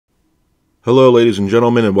Hello ladies and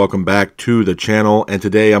gentlemen, and welcome back to the channel. And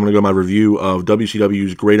today I'm going to go my review of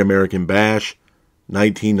WCW's Great American Bash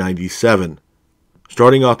 1997.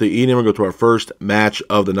 Starting off the evening, we're going to go to our first match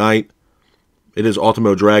of the night. It is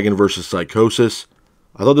Ultimo Dragon versus Psicosis.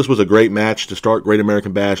 I thought this was a great match to start Great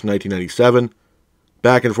American Bash 1997.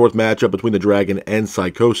 Back and forth matchup between the Dragon and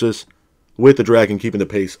Psicosis, with the Dragon keeping the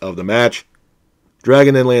pace of the match.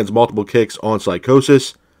 Dragon then lands multiple kicks on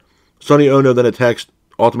Psicosis. Sonny Ono then attacks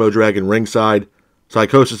Ultimo Dragon ringside.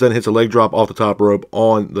 Psicosis then hits a leg drop off the top rope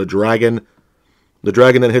on the Dragon. The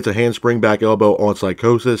Dragon then hits a handspring back elbow on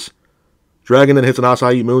Psicosis. Dragon then hits an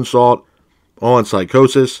Acai moonsault on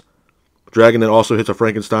Psicosis. Dragon then also hits a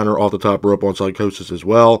Frankensteiner off the top rope on Psicosis as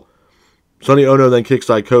well. Sonny Ono then kicks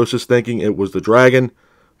Psicosis, thinking it was the Dragon.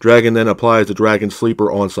 Dragon then applies the Dragon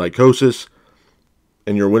Sleeper on Psicosis.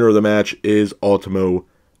 And your winner of the match is Ultimo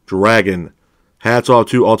Dragon. Hats off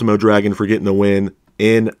to Ultimo Dragon for getting the win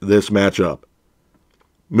in this matchup.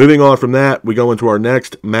 Moving on from that, we go into our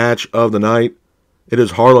next match of the night. It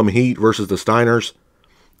is Harlem Heat versus the Steiners.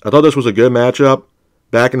 I thought this was a good matchup.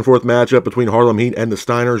 Back and forth matchup between Harlem Heat and the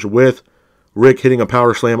Steiners, with Rick hitting a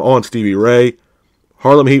power slam on Stevie Ray.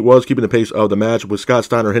 Harlem Heat was keeping the pace of the match, with Scott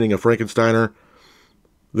Steiner hitting a Frankensteiner.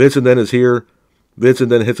 Vincent then is here. Vincent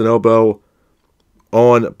then hits an elbow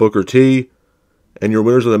on Booker T. And your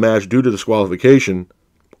winners of the match due to disqualification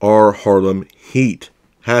are Harlem Heat.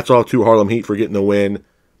 Hats off to Harlem Heat for getting the win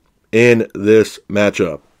in this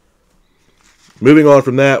matchup. Moving on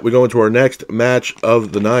from that, we go into our next match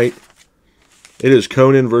of the night. It is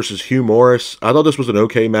Konnan versus Hugh Morris. I thought this was an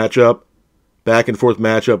okay matchup. Back and forth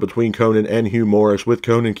matchup between Konnan and Hugh Morris, with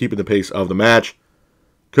Konnan keeping the pace of the match.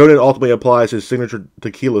 Konnan ultimately applies his signature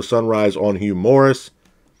Tequila Sunrise on Hugh Morris.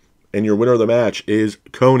 And your winner of the match is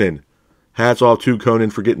Konnan. Hats off to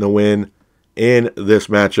Konnan for getting the win in this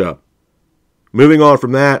matchup. Moving on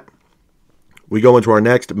from that, we go into our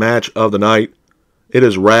next match of the night. It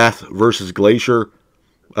is Wrath versus Glacier.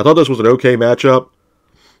 I thought this was an okay matchup.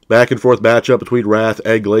 Back and forth matchup between Wrath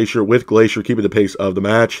and Glacier, with Glacier keeping the pace of the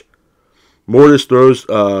match. Mortis throws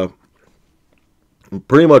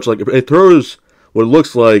pretty much like, it throws what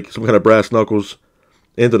looks like some kind of brass knuckles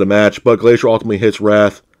into the match, but Glacier ultimately hits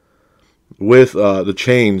Wrath with the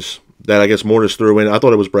chains that I guess Mortis threw in. I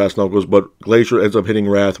thought it was brass knuckles, but Glacier ends up hitting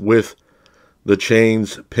Wrath with the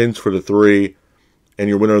chains, pins for the 3, and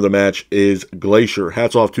your winner of the match is Glacier.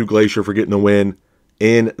 Hats off to Glacier for getting the win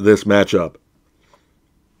in this matchup.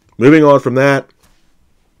 Moving on from that,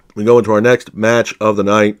 we go into our next match of the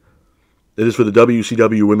night. It is for the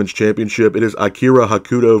WCW Women's Championship. It is Akira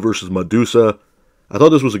Hakuto versus Medusa. I thought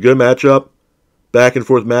this was a good matchup. Back and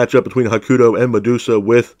forth matchup between Hakuto and Medusa,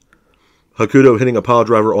 with Hakuto hitting a pile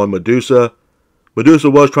driver on Medusa. Medusa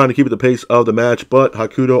was trying to keep at the pace of the match, but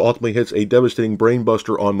Hakuto ultimately hits a devastating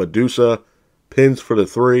brainbuster on Medusa, pins for the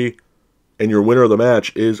 3, and your winner of the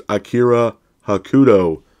match is Akira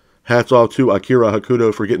Hakuto. Hats off to Akira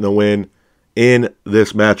Hakuto for getting the win in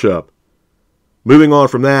this matchup. Moving on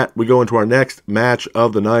from that, we go into our next match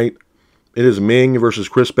of the night. It is Ming versus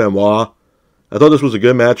Chris Benoit. I thought this was a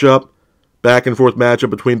good matchup. Back and forth matchup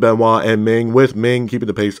between Benoit and Ming, with Ming keeping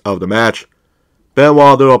the pace of the match.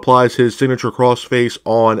 Benoit, though, applies his signature crossface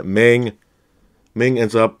on Ming. Ming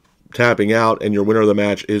ends up tapping out, and your winner of the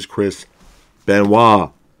match is Chris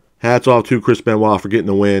Benoit. Hats off to Chris Benoit for getting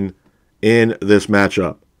the win in this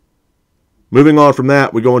matchup. Moving on from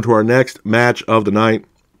that, we go into our next match of the night.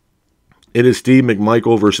 It is Steve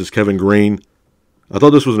McMichael versus Kevin Green. I thought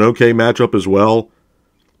this was an okay matchup as well.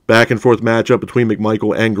 Back and forth matchup between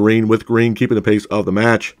McMichael and Green, with Green keeping the pace of the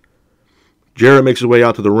match. Jarrett makes his way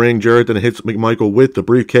out to the ring. Jarrett then hits McMichael with the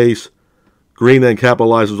briefcase. Green then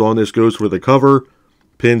capitalizes on this, goes for the cover,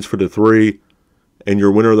 pins for the 3, and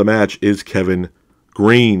your winner of the match is Kevin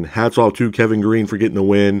Green. Hats off to Kevin Green for getting the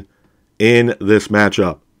win in this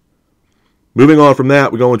matchup. Moving on from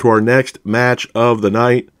that, we go into our next match of the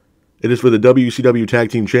night. It is for the WCW Tag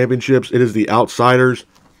Team Championships. It is the Outsiders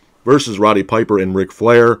versus Roddy Piper and Ric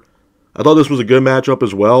Flair. I thought this was a good matchup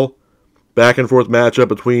as well. Back and forth matchup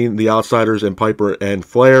between the Outsiders and Piper and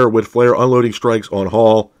Flair, with Flair unloading strikes on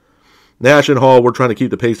Hall. Nash and Hall were trying to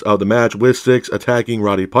keep the pace of the match, with Six attacking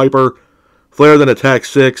Roddy Piper. Flair then attacks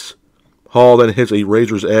Six. Hall then hits a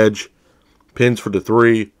Razor's Edge, pins for the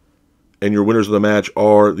 3, and your winners of the match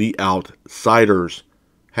are the Outsiders.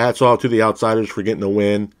 Hats off to the Outsiders for getting the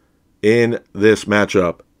win in this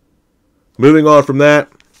matchup. Moving on from that,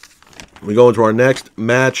 we go into our next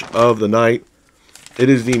match of the night. It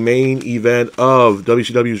is the main event of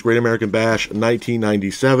WCW's Great American Bash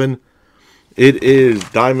 1997. It is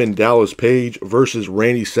Diamond Dallas Page versus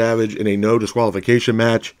Randy Savage in a no disqualification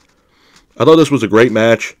match. I thought this was a great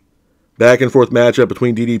match. Back and forth matchup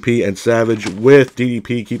between DDP and Savage, with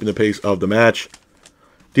DDP keeping the pace of the match.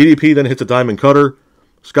 DDP then hits a diamond cutter.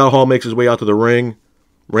 Scott Hall makes his way out to the ring.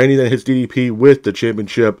 Randy then hits DDP with the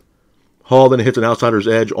championship. Hall then hits an outsider's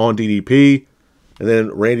edge on DDP. And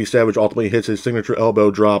then Randy Savage ultimately hits his signature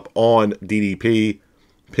elbow drop on DDP.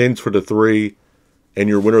 Pins for the 3. And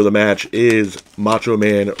your winner of the match is Macho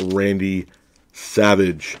Man Randy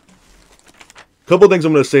Savage. A couple of things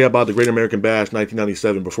I'm going to say about the Great American Bash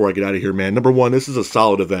 1997 before I get out of here, man. Number one, this is a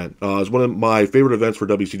solid event. It's one of my favorite events for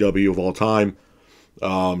WCW of all time.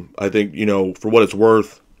 I think, for what it's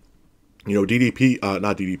worth,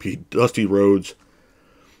 Dusty Rhodes,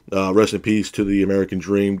 rest in peace to the American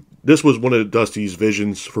Dream. This was one of Dusty's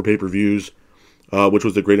visions for pay-per-views, which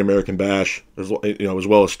was the Great American Bash, as well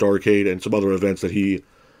as Starrcade and some other events that he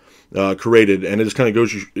created. And it just kind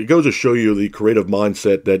of goes to show you the creative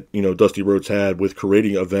mindset that Dusty Rhodes had with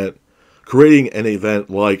creating an event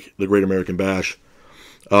like the Great American Bash.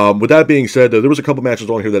 With that being said, though, there was a couple matches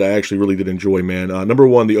on here that I actually really did enjoy, man. Number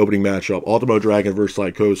one, the opening matchup, Ultimo Dragon versus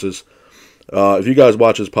Psychosis. If you guys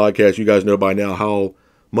watch this podcast, you guys know by now how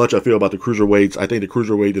much I feel about the cruiserweights. I think the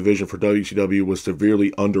cruiserweight division for WCW was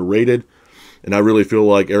severely underrated, and I really feel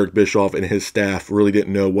like Eric Bischoff and his staff really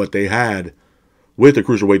didn't know what they had with the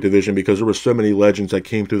cruiserweight division, because there were so many legends that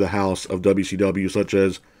came through the house of WCW, such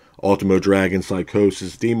as Ultimo Dragon,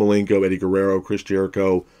 Psychosis, Dean Malenko, Eddie Guerrero, Chris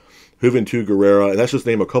Jericho, Juventud Guerrera, and that's just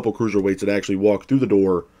name a couple cruiserweights that actually walked through the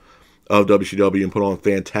door of WCW and put on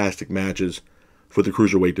fantastic matches for the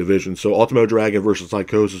cruiserweight division. So Ultimo Dragon versus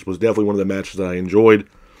Psychosis was definitely one of the matches that I enjoyed.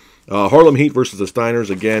 Harlem Heat versus the Steiners,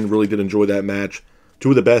 again, really did enjoy that match. Two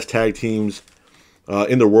of the best tag teams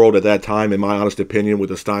in the world at that time, in my honest opinion, with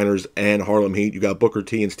the Steiners and Harlem Heat. You got Booker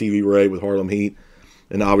T and Stevie Ray with Harlem Heat,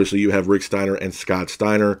 and obviously you have Rick Steiner and Scott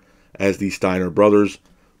Steiner as the Steiner brothers.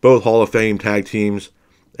 Both Hall of Fame tag teams.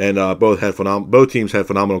 And both teams had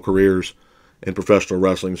phenomenal careers in professional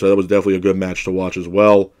wrestling, so that was definitely a good match to watch as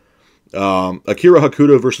well. Akira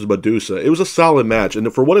Hakuto versus Medusa. It was a solid match,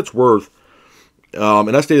 and for what it's worth,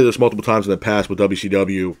 and I stated this multiple times in the past with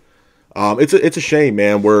WCW, it's a shame,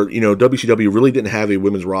 man, where WCW really didn't have a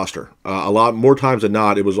women's roster. A lot more times than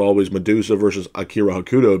not, it was always Medusa versus Akira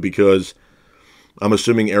Hakuto, because I'm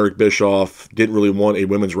assuming Eric Bischoff didn't really want a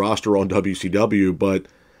women's roster on WCW, but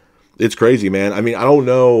it's crazy, man. I mean, I don't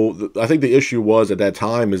know. I think the issue was at that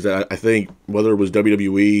time is that I think whether it was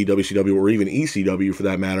WWE, WCW, or even ECW for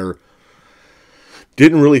that matter,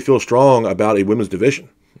 didn't really feel strong about a women's division.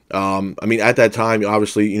 I mean, at that time,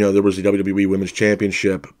 obviously, there was the WWE Women's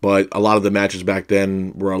Championship, but a lot of the matches back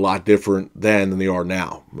then were a lot different then than they are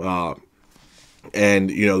now. And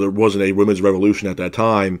there wasn't a women's revolution at that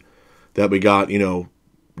time that we got,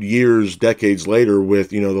 years, decades later with,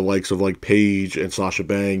 the likes of like Paige and Sasha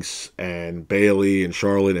Banks and Bayley and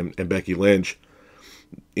Charlotte and Becky Lynch.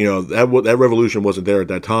 That revolution wasn't there at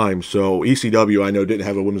that time. So ECW, I know, didn't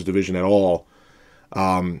have a women's division at all.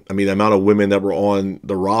 I mean, the amount of women that were on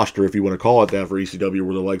the roster, if you want to call it that, for ECW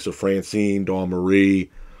were the likes of Francine, Dawn Marie,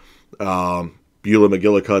 Beulah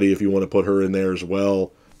McGillicuddy, if you want to put her in there as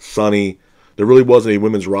well, Sunny. There really wasn't a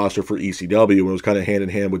women's roster for ECW, and it was kind of hand in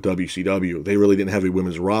hand with WCW. They really didn't have a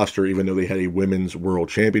women's roster, even though they had a women's world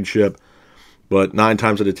championship. But 9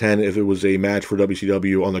 times out of 10, if it was a match for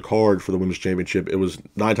WCW on the card for the women's championship, it was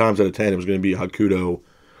 9 times out of 10, it was going to be Hakuto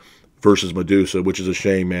versus Medusa, which is a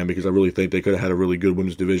shame, man, because I really think they could have had a really good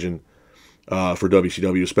women's division for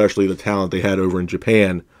WCW, especially the talent they had over in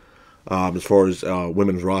Japan as far as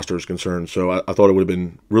women's roster is concerned. So I thought it would have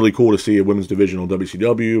been really cool to see a women's division on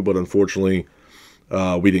WCW, but unfortunately,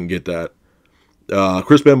 we didn't get that.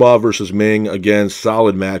 Chris Benoit versus Ming, again,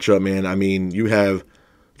 solid matchup, man. I mean, you have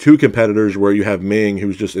two competitors where you have Ming,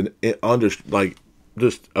 who's just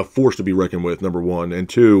just a force to be reckoned with, number one, and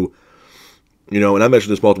two, and I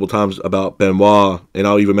mentioned this multiple times about Benoit, and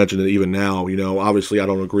I'll even mention it even now. Obviously, I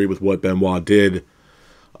don't agree with what Benoit did,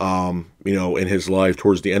 in his life,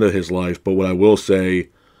 towards the end of his life. But what I will say,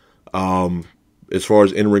 as far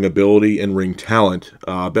as in-ring ability, in-ring talent,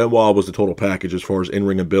 Benoit was the total package as far as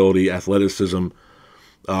in-ring ability, athleticism,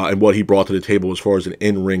 and what he brought to the table as far as an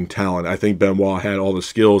in-ring talent. I think Benoit had all the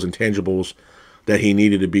skills and tangibles that he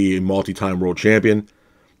needed to be a multi-time world champion.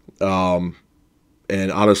 And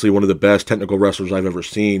honestly, one of the best technical wrestlers I've ever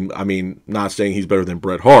seen. I mean, not saying he's better than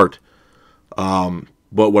Bret Hart,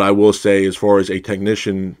 but what I will say, as far as a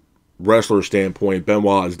technician wrestler standpoint,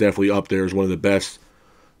 Benoit is definitely up there as one of the best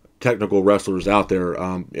technical wrestlers out there.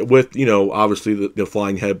 With, obviously the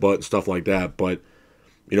flying headbutt and stuff like that. But,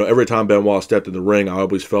 every time Benoit stepped in the ring, I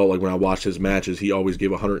always felt like when I watched his matches, he always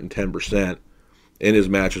gave 110% in his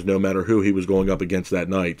matches, no matter who he was going up against that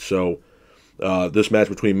night. So, This match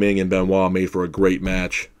between Ming and Benoit made for a great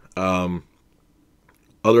match.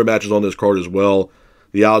 Other matches on this card as well.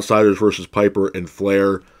 The Outsiders versus Piper and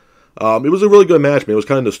Flair. It was a really good match, man. It was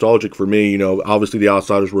kind of nostalgic for me. You know, obviously the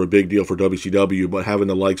Outsiders were a big deal for WCW, but having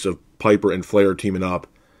the likes of Piper and Flair teaming up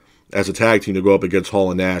as a tag team to go up against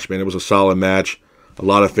Hall and Nash, man, it was a solid match. A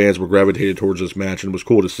lot of fans were gravitated towards this match, and it was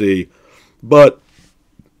cool to see. But,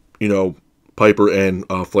 you know, Piper and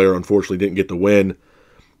Flair unfortunately didn't get the win,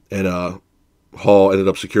 and Hall ended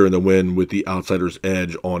up securing the win with the Outsiders'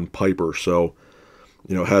 edge on Piper. So,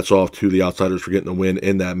 you know, hats off to the Outsiders for getting the win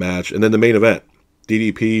in that match. And then the main event,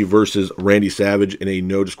 DDP versus Randy Savage in a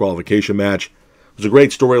no disqualification match. It was a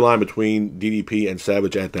great storyline between DDP and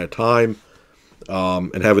Savage at that time.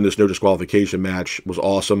 And having this no disqualification match was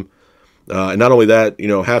awesome. And not only that, you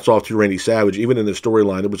know, hats off to Randy Savage. Even in the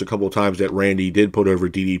storyline, there was a couple of times that Randy did put over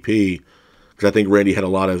DDP, because I think Randy had a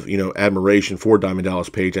lot of, you know, admiration for Diamond Dallas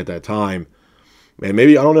Page at that time. And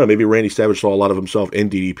maybe, I don't know, maybe Randy Savage saw a lot of himself in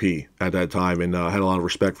DDP at that time and had a lot of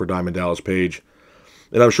respect for Diamond Dallas Page.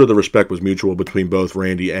 And I'm sure the respect was mutual between both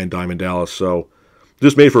Randy and Diamond Dallas. So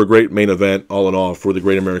this made for a great main event, all in all, for the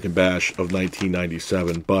Great American Bash of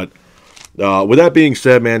 1997. But with that being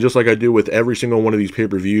said, man, just like I do with every single one of these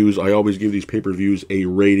pay-per-views, I always give these pay-per-views a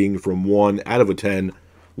rating from 1 out of 10.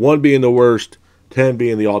 1 being the worst, 10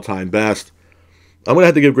 being the all-time best. I'm going to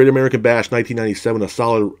have to give Great American Bash 1997 a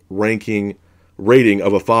solid rating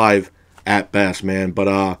of a 5 at best, man.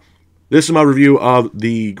 But this is my review of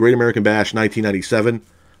the Great American Bash 1997.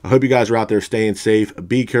 I hope you guys are out there staying safe.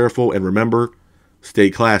 Be careful, and remember, stay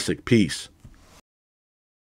classic. Peace.